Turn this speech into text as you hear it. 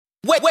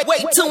Wait,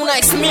 too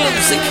nice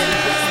music.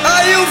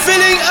 Are you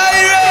feeling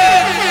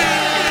irate?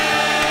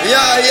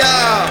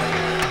 Yeah.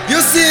 You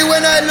see,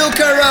 when I look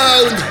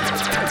around,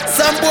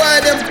 some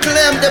boy them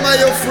claim them are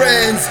your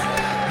friends,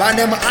 but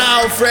them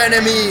our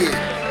frenemy.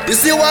 You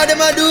see what them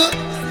a do?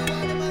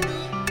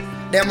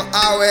 Them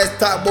always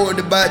talk about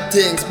the bad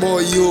things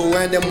about you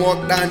when them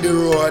walk down the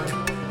road.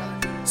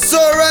 So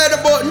right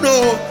about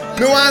now,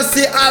 me want to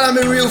see all of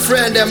my real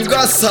friends them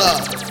go sir.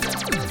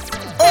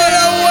 All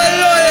of who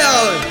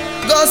loyal,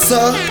 go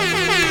sir.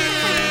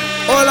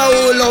 All of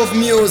who love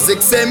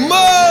music say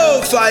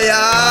more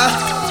fire.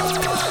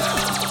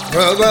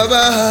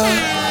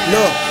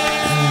 No.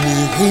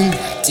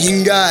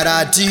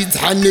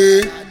 Tingaratitane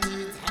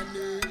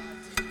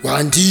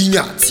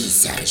Wandinya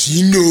tisa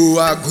jino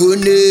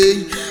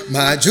agone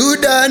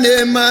MaJudah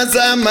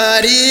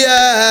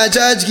nemaSamaria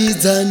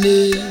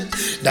jajgizane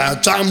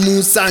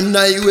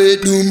Dachamusana iwe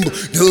dumbo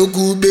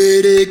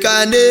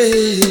dokuberekane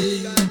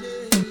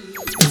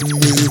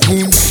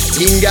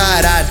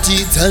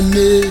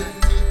Tingaratitane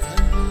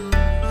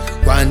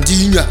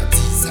Wandinya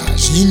tisa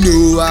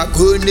jino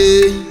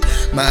agone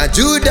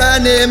MaJudah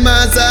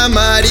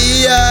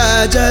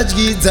nemaSamaria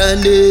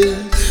jajgizane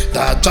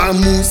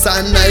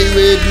Tachamusana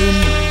iwe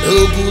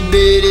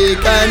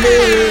dokuberekane.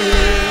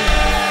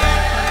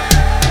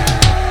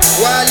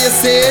 While you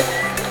say,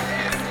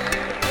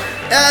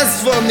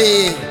 as for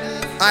me,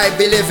 I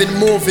believe in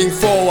moving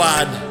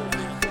forward.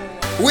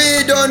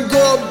 We don't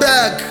go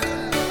back.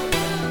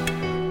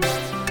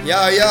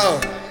 Yo,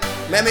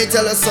 let me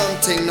tell you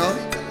something, no?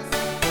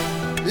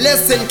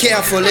 Listen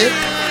carefully.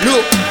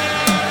 Look.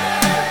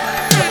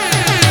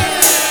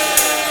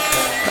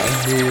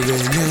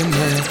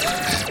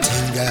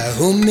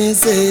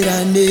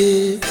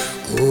 Umeserane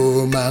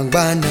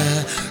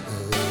omangwana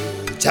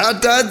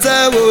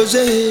chatadza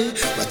woje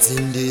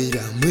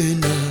watsindira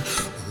mwena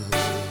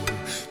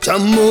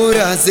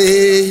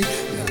chamuraze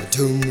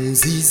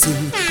mutumuzizo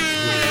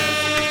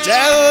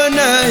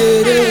chaona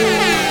ere.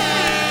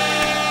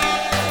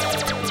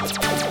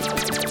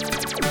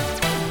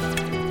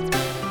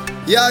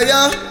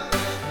 Yeah.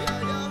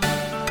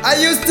 Are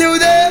you still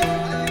there?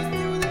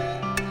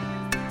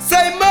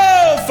 Say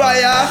more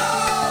fire.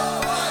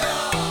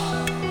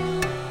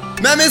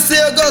 Let me see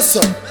you go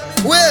so.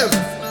 Wave.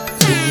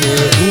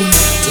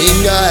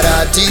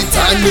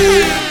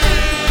 Tingaratitane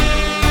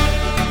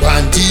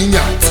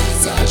Wandinya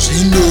tisa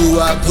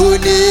jino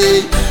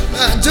agone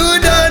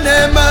MaJudah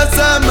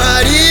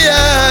nemaSamaria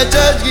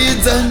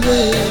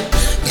jajgizane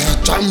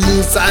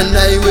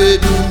Dachamusana iwe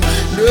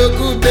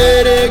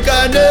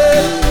dokuberekane.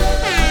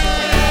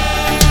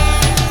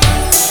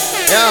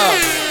 Yo,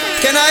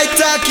 can I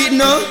talk it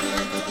no?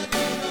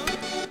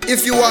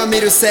 If you want me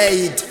to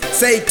say it,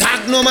 say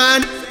talk no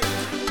man.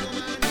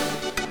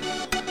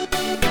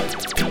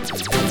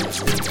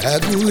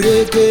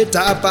 Agureke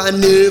tapa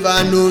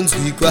neva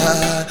nonzwikwa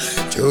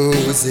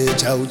chose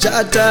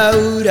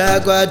chauchataura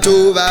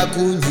kwatova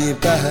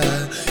kunyipa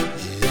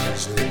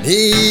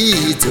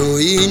izvo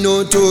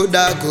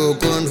inotoda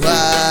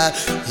kukondwa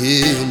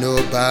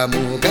inopa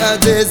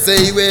mukadzese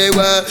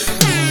iwewa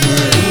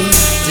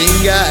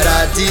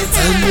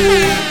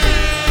tingaratitsane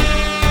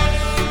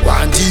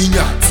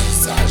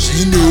wandinyadzisa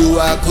zvino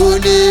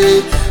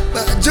wakone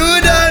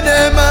MaJudah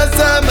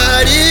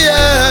nemaSamaria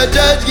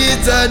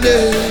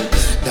jajgizane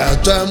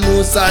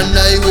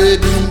Dachamusana iwe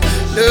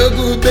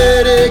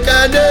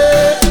dokuberekane.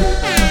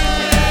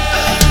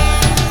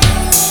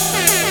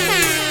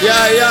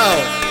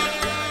 Yo.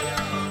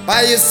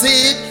 But you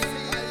see,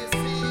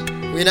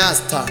 we not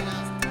stop.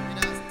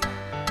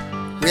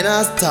 We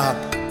not stop.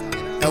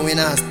 And we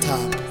not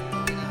stop.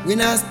 We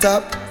not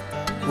stop.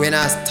 We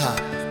not stop.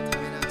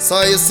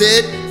 So you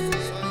see,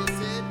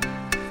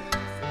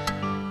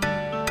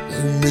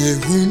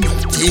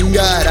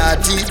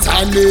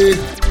 tingaratitane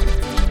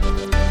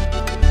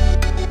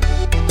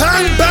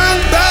bang,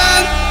 bang,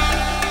 bang.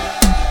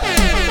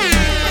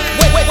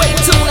 Wait,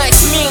 too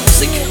nice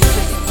music.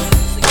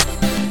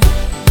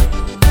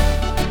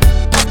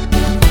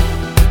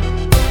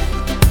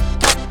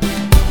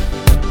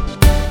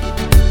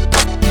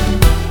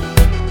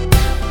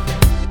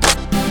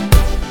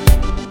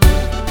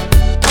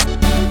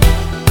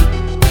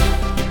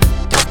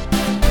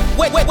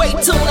 Wait,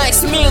 too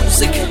nice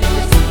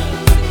music.